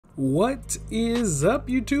What is up,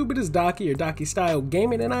 YouTube? It is Docky or Docky Style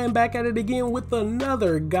Gaming, and I am back at it again with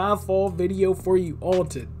another Godfall video for you all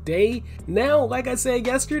today. Now, like I said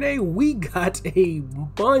yesterday, we got a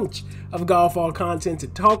bunch of Godfall content to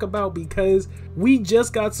talk about because we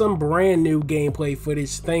just got some brand new gameplay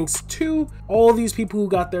footage thanks to all these people who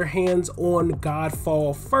got their hands on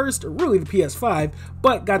Godfall first, or really the PS5,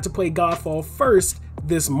 but got to play Godfall first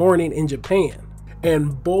this morning in Japan.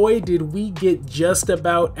 And boy, did we get just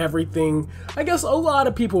about everything I guess a lot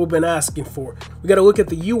of people have been asking for. We got to look at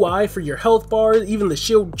the UI for your health bars, even the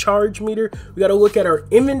shield charge meter. We got to look at our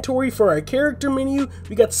inventory for our character menu.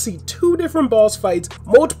 We got to see 2 different boss fights,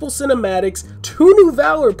 multiple cinematics, 2 new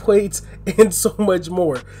Valorplates, and so much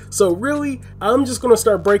more. So really, I'm just going to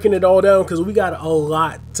start breaking it all down because we got a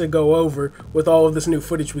lot to go over with all of this new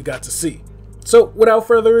footage we got to see. So without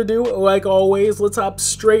further ado, like always, let's hop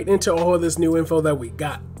straight into all of this new info that we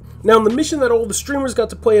got. Now, the mission that all the streamers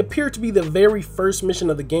got to play appeared to be the very first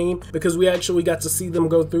mission of the game because we actually got to see them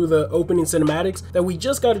go through the opening cinematics that we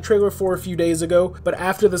just got a trailer for a few days ago. But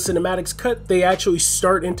after the cinematics cut, they actually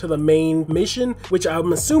start into the main mission, which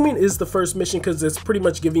I'm assuming is the first mission because it's pretty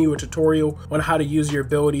much giving you a tutorial on how to use your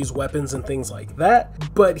abilities, weapons, and things like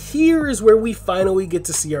that. But here is where we finally get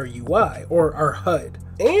to see our UI, or our HUD.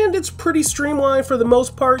 And it's pretty streamlined for the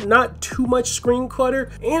most part, not too much screen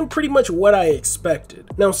clutter, and pretty much what I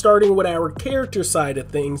expected. Now, starting with our character side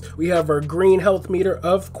of things, we have our green health meter,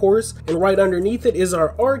 of course, and right underneath it is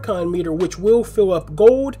our Archon meter, which will fill up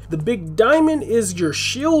gold. The big diamond is your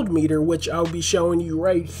shield meter, which I'll be showing you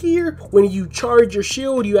right here. When you charge your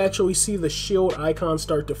shield, you actually see the shield icon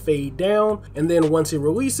start to fade down, and then once it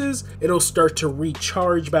releases, it'll start to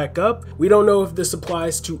recharge back up. We don't know if this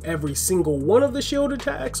applies to every single one of the shield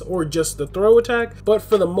attacks or just the throw attack, but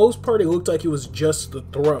for the most part it looked like it was just the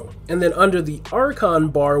throw. And then under the Archon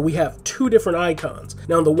bar we have 2 different icons.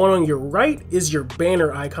 Now the one on your right is your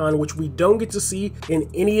banner icon, which we don't get to see in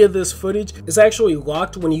any of this footage. It's actually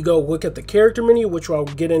locked when you go look at the character menu, which I'll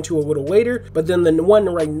get into a little later, but then the one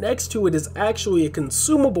right next to it is actually a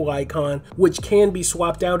consumable icon which can be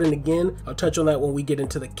swapped out, and again I'll touch on that when we get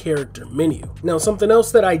into the character menu. Now, something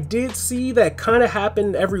else that I did see that kind of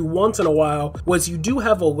happened every once in a while was you do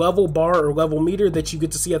have a level bar or level meter that you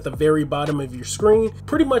get to see at the very bottom of your screen.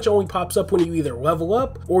 Pretty much only pops up when you either level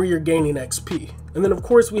up or you're gaining XP. And then of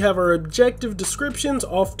course we have our objective descriptions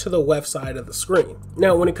off to the left side of the screen.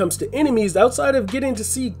 Now when it comes to enemies, outside of getting to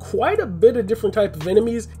see quite a bit of different type of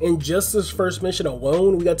enemies in just this first mission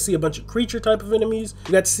alone, we got to see a bunch of creature type of enemies.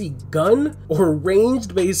 We got to see gun or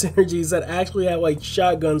ranged based energies that actually had like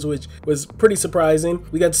shotguns, which was pretty surprising.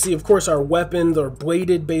 We got to see of course our weapons or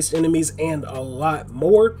bladed based enemies and a lot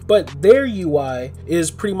more, but their UI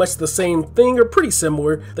is pretty much the same thing or pretty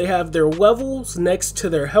similar. They have their levels next to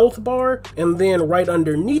their health bar, and then right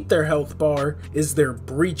underneath their health bar is their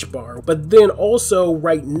breach bar. But then also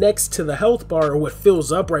right next to the health bar, or what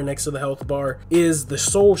fills up right next to the health bar, is the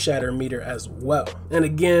soul shatter meter as well. And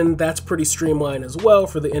again, that's pretty streamlined as well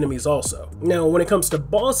for the enemies also. Now when it comes to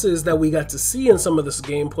bosses that we got to see in some of this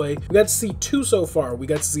gameplay, we got to see 2 so far. We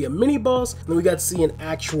got to see a mini boss, and we got to see an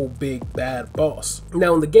actual big bad boss.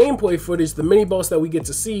 Now in the gameplay footage, the mini boss that we get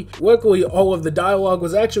to see, luckily all of the dialogue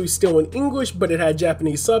was actually still in English, but it had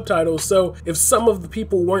Japanese subtitles, so if some of the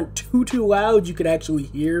people weren't too loud, you could actually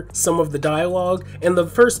hear some of the dialogue. And the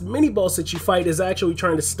first mini boss that you fight is actually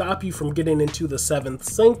trying to stop you from getting into the 7th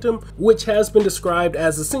Sanctum, which has been described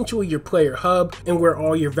as essentially your player hub and where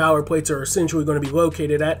all your Valorplates are essentially going to be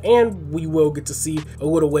located at, and we will get to see a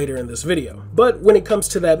little later in this video. But when it comes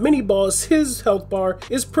to that mini boss, his health bar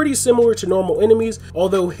is pretty similar to normal enemies,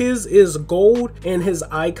 although his is gold and his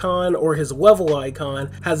icon or his level icon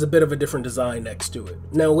has a bit of a different design next to it.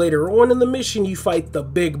 Now later on in the mission you fight the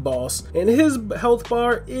big boss, and his health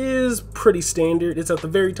bar is pretty standard. It's at the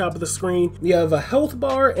very top of the screen. You have a health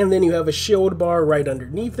bar and then you have a shield bar right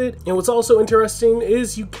underneath it. And what's also interesting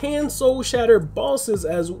is you can soul shatter bosses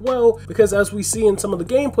as well, because as we see in some of the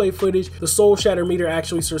gameplay footage, the soul shatter meter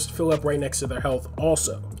actually starts to fill up right next to their health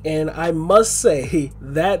also. And I must say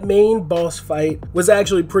that main boss fight was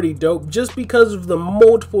actually pretty dope just because of the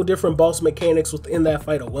multiple different boss mechanics within that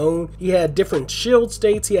fight alone. He had different shield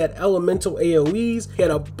states, he had elemental AoEs, he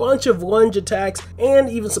had a bunch of lunge attacks and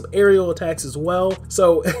even some aerial attacks as well.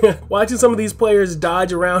 So watching some of these players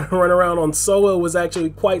dodge around and run around on solo was actually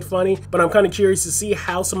quite funny, but I'm kind of curious to see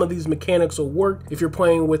how some of these mechanics will work if you're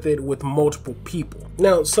playing with it with multiple people.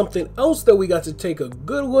 Now something else that we got to take a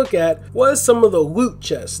good look at was some of the loot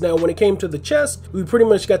chests. chests. Now when it came to the chest, we pretty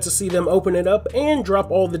much got to see them open it up and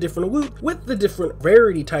drop all the different loot with the different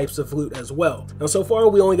rarity types of loot as well. Now so far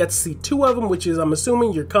we only got to see 2 of them, which is, I'm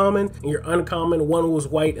assuming, your common and your uncommon. One was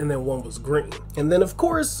white and then one was green. And then of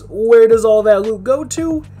course, where does all that loot go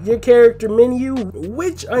to? Your character menu,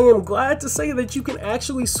 which I am glad to say that you can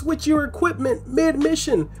actually switch your equipment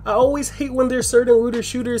mid-mission. I always hate when there's certain looter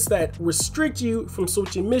shooters that restrict you from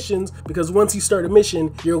switching missions, because once you start a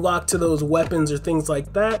mission, you're locked to those weapons or things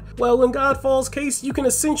like that. Well, in GodFall's case, you can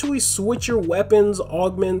essentially switch your weapons,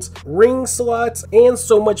 augments, ring slots, and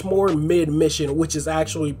so much more mid-mission, which is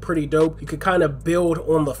actually pretty dope. You could kind of build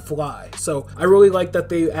on the fly. So I really like that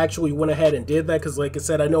they actually went ahead and did that, because like I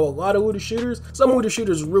said, I know a lot of looter shooters, some looter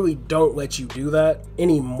shooters really don't let you do that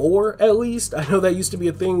anymore, at least. I know that used to be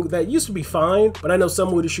a thing that used to be fine, but I know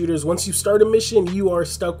some looter shooters, once you start a mission, you are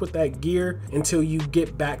stuck with that gear until you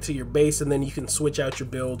get back to your base, and then you can switch out your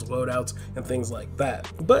builds, loadouts, and things like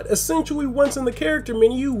that. But essentially, once in the character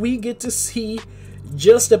menu, we get to see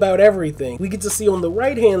just about everything. We get to see on the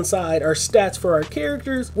right hand side our stats for our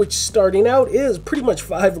characters, which starting out is pretty much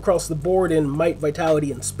 5 across the board in might,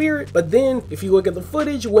 vitality, and spirit. But then if you look at the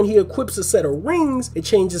footage, when he equips a set of rings, it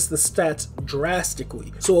changes the stats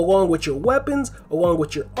drastically. So along with your weapons, along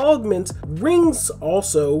with your augments, rings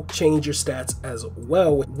also change your stats as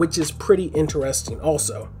well, which is pretty interesting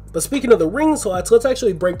also. But speaking of the ring slots, let's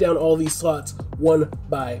actually break down all these slots one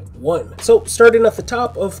by one. So starting at the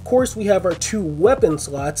top, of course, we have our 2 weapon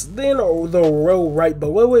slots. Then the row right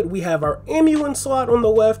below it, we have our amulet slot on the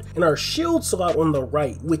left and our shield slot on the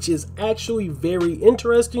right, which is actually very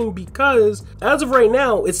interesting because as of right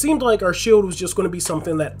now, it seemed like our shield was just going to be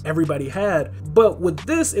something that everybody had. But with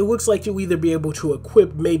this, it looks like you'll either be able to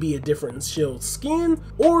equip maybe a different shield skin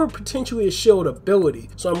or potentially a shield ability.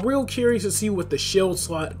 So I'm real curious to see what the shield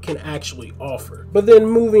slot can actually offer. But then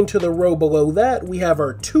moving to the row below that, we have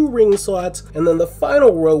our 2 ring slots, and then the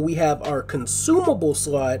final row we have our consumable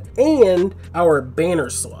slot and our banner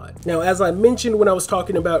slot. Now, as I mentioned when I was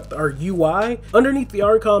talking about our UI, underneath the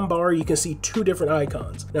icon bar you can see 2 different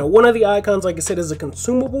icons. Now, one of the icons, like I said, is a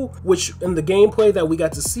consumable, which in the gameplay that we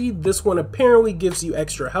got to see, this one apparently gives you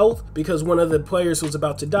extra health because one of the players was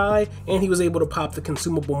about to die and he was able to pop the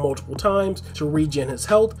consumable multiple times to regen his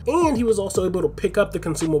health, and he was also able to pick up the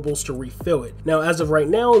consumables to refill it. Now, as of right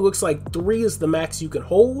now, it looks like 3 is the max you can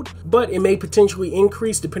hold, but it may potentially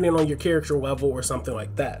increase depending on your character level or something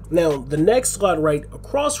like that. Now, the next slot right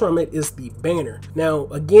across from it is the banner. Now,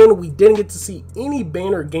 again, we didn't get to see any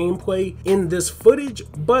banner gameplay in this footage,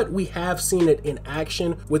 but we have seen it in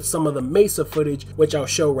action with some of the Mesa footage, which I'll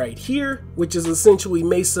show right here, which is essentially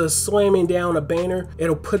Mesa slamming down a banner.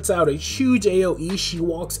 It puts out a huge AoE. She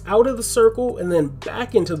walks out of the circle and then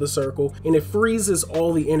back into the circle, and it freezes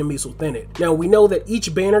all the enemies within it. Now, we know that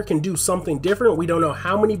each banner can do something different. We don't know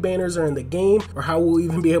how many banners are in the game or how we'll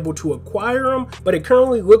even be able to acquire them, but it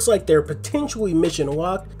currently looks like they're potentially mission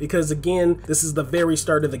locked because, again, this is the very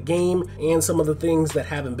start of the game, and some of the things that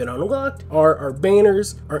haven't been unlocked are our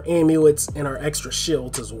banners, our amulets, and our extra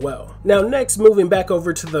shields as well. Now, next, moving back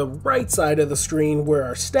over to the right side of the screen where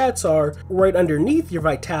our stats are, right underneath your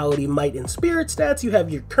vitality, might, and spirit stats, you have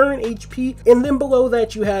your current HP, and then below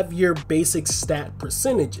that you have your basic stat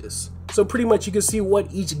percentages. So pretty much you can see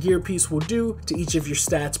what each gear piece will do to each of your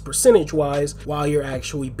stats percentage wise while you're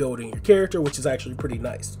actually building your character, which is actually pretty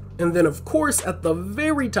nice. And then of course at the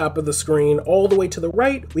very top of the screen, all the way to the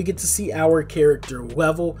right, we get to see our character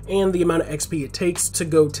level and the amount of XP it takes to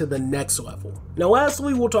go to the next level. Now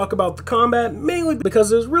lastly, we'll talk about the combat, mainly because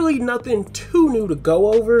there's really nothing too new to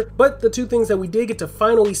go over, but the 2 things that we did get to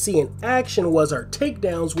finally see in action was our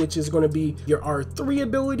takedowns, which is going to be your R3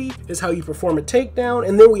 ability, is how you perform a takedown,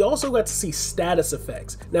 and then we also got to see status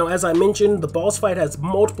effects. Now, as I mentioned, the boss fight has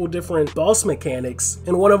multiple different boss mechanics,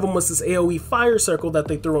 and one of them was this AoE fire circle that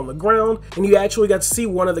they threw on the ground, and you actually got to see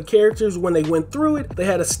one of the characters when they went through it. They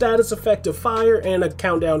had a status effect of fire and a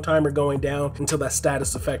countdown timer going down until that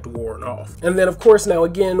status effect wore off. And then of course, now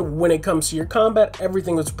again, when it comes to your combat,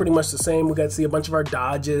 everything was pretty much the same. We got to see a bunch of our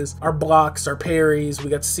dodges, our blocks, our parries. We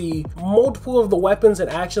got to see multiple of the weapons and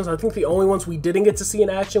actions. I think the only ones we didn't get to see in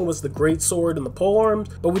action was the great sword and the pole arms,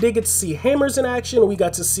 but we did get to see hammers in action, we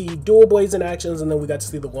got to see dual blades in actions, and then we got to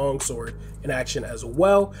see the long sword in action as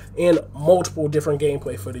well, and multiple different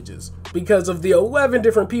gameplay footage footages. Because of the 11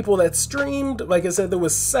 different people that streamed, like I said, there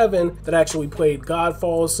was 7 that actually played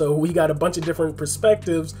Godfall, so we got a bunch of different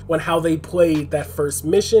perspectives on how they played that first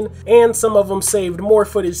mission, and some of them saved more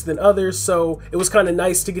footage than others, so it was kind of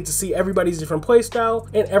nice to get to see everybody's different playstyle,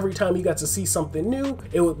 and every time you got to see something new,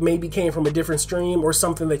 it maybe came from a different stream or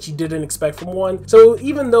something that you didn't expect from one. So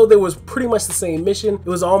even though there was pretty much the same mission, it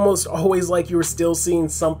was almost always like you were still seeing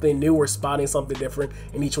something new or spotting something different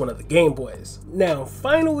in each one of the gameplays. Now,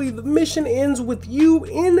 finally, the mission ends with you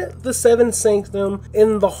in the Seventh Sanctum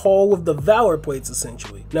in the Hall of the Valorplates,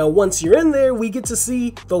 essentially. Now, once you're in there, we get to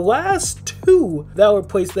see the last 2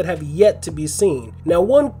 Valorplates that have yet to be seen. Now,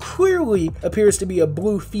 one clearly appears to be a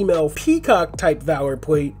blue female peacock type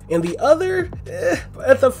Valorplate, and the other,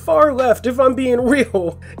 at the far left, if I'm being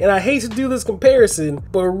real, and I hate to do this comparison,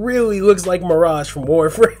 but really looks like Mirage from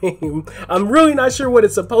Warframe. I'm really not sure what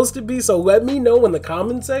it's supposed to be, so let me know in the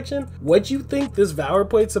comment section what you think this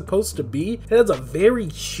Valorplate's supposed to be. It has a very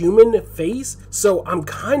human face, so I'm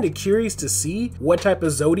kind of curious to see what type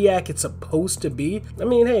of zodiac it's supposed to be. I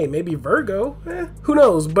mean, hey, maybe Virgo, who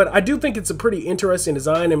knows, but I do think it's a pretty interesting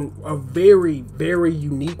design and a very, very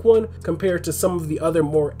unique one compared to some of the other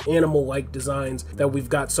more animal-like designs that we've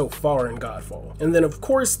got so far in Godfall. And then, of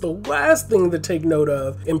course, the last thing to take note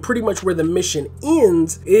of, and pretty much where the mission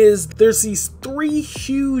ends, is there's these 3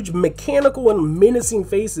 huge mechanical and menacing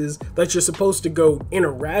faces that you're supposed to go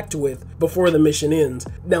interact with before the mission ends.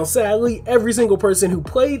 Now, sadly, every single person who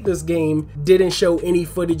played this game didn't show any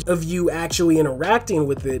footage of you actually interacting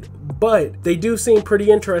with it, but they do seem pretty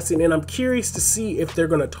interesting, and I'm curious to see if they're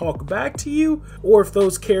going to talk back to you or if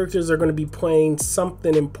those characters are going to be playing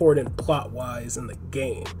something important plot-wise in the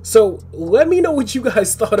game. So let me know what you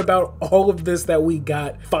guys thought about all of this that we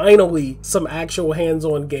got. Finally, some actual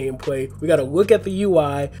hands-on gameplay. We got to look at the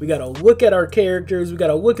UI, we got to look at our characters, we got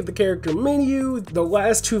to look at the character menu. The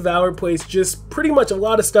last 2 Valorplates, just pretty much a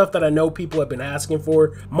lot of stuff that I know people have been asking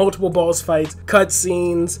for. Multiple boss fights,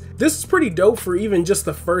 cutscenes. This is pretty dope for even just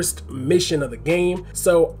the first mission of the game,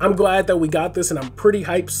 so I'm glad that we got this, and I'm pretty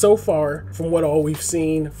hyped so far from what all we've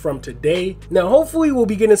seen from today. Now, hopefully we'll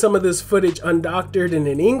be getting some of this footage undoctored and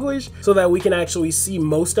in English so that we can actually see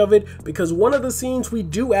most of it, because one of the scenes we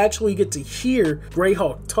do actually get to hear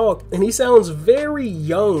Greyhawk talk, and he sounds very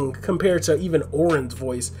young compared to even Orin's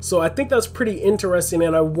voice, so I think that's pretty interesting,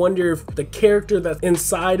 and I wonder if the character that's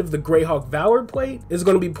inside of the Greyhawk Valorplate is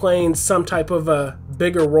going to be playing some type of a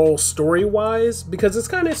bigger role story-wise, because it's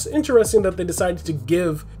kind of interesting that they decided to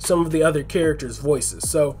give some of the other characters voices.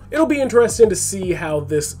 So it'll be interesting to see how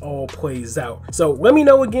this all plays out. So let me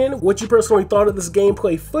know again what you personally thought of this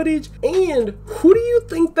gameplay footage, and who do you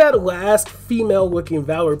think that last female-looking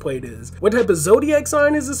Valorplate is? What type of zodiac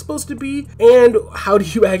sign is it supposed to be? And how do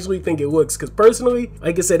you actually think it looks? Because personally,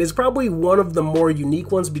 like I said, it's probably one of the more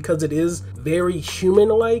unique ones because it is very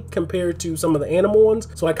human-like compared to some of the animal ones.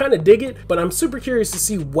 So I kind of dig it, but I'm super curious to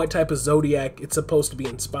see what type of zodiac it's supposed to be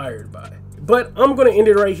inspired by. But I'm going to end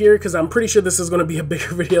it right here because I'm pretty sure this is going to be a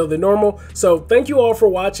bigger video than normal. So thank you all for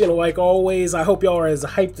watching. Like always, I hope y'all are as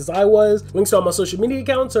hyped as I was. Links to all my social media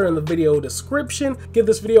accounts are in the video description. Give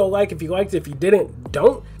this video a like if you liked it. If you didn't,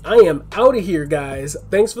 don't. I am out of here, guys.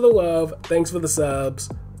 Thanks for the love. Thanks for the subs.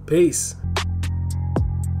 Peace.